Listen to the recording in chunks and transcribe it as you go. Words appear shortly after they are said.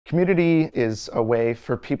Community is a way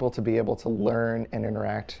for people to be able to learn and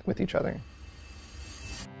interact with each other.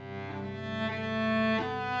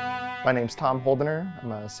 My name's Tom Holdener.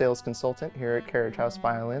 I'm a sales consultant here at Carriage House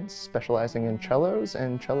Violins, specializing in cellos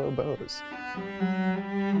and cello bows.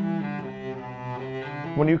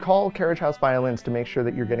 When you call Carriage House Violins to make sure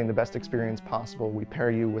that you're getting the best experience possible, we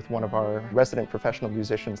pair you with one of our resident professional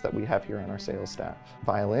musicians that we have here on our sales staff.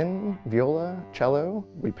 Violin, viola, cello,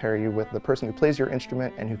 we pair you with the person who plays your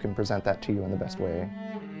instrument and who can present that to you in the best way.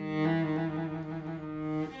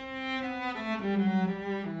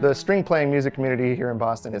 The string playing music community here in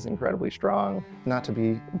Boston is incredibly strong. Not to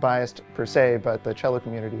be biased per se, but the cello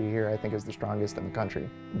community here I think is the strongest in the country.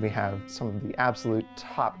 We have some of the absolute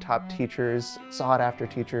top teachers, sought after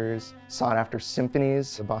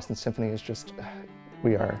symphonies. The Boston Symphony is just,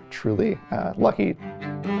 we are truly lucky.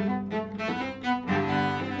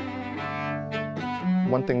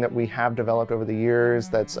 One thing that we have developed over the years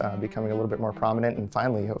that's becoming a little bit more prominent, and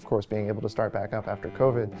finally, of course, being able to start back up after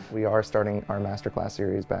COVID, we are starting our masterclass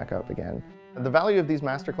series back up again. The value of these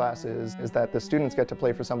masterclasses is that the students get to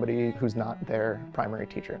play for somebody who's not their primary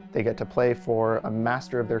teacher. They get to play for a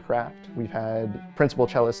master of their craft. We've had principal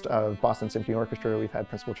cellist of Boston Symphony Orchestra, we've had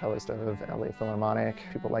principal cellist of LA Philharmonic.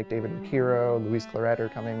 People like David Ricchiro, Luis Claret are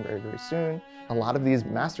coming very, very soon. A lot of these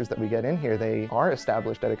masters that we get in here, they are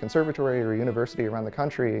established at a conservatory or university around the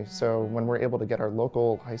country. So when we're able to get our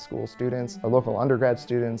local high school students, our local undergrad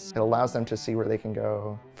students, it allows them to see where they can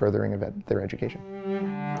go furthering their education.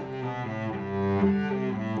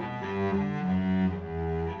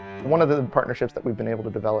 One of the partnerships that we've been able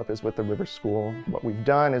to develop is with the River School. What we've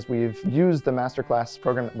done is we've used the masterclass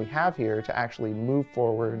program that we have here to actually move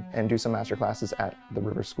forward and do some masterclasses at the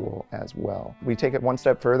River School as well. We take it one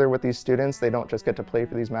step further with these students. They don't just get to play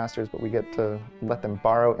for these masters, but we get to let them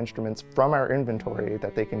borrow instruments from our inventory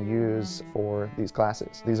that they can use for these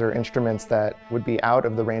classes. These are instruments that would be out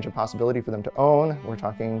of the range of possibility for them to own. We're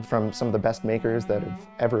talking from some of the best makers that have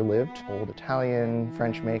ever lived, old Italian,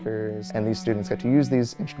 French makers, and these students get to use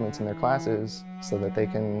these instruments in their classes so that they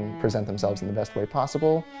can present themselves in the best way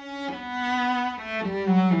possible.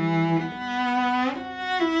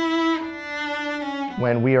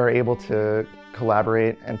 When we are able to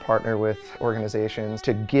collaborate and partner with organizations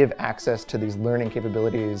to give access to these learning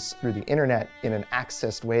capabilities through the internet in an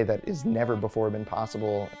accessed way that has never before been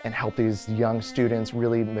possible, and help these young students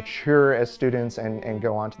really mature as students and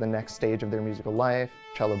go on to the next stage of their musical life.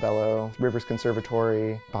 Cello Bello, Rivers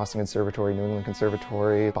Conservatory, Boston Conservatory, New England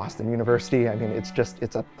Conservatory, Boston University. I mean, it's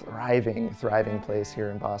a thriving place here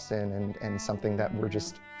in Boston, and something that we're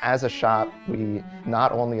just, as a shop, we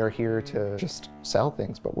not only are here to just sell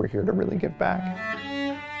things, but we're here to really give back.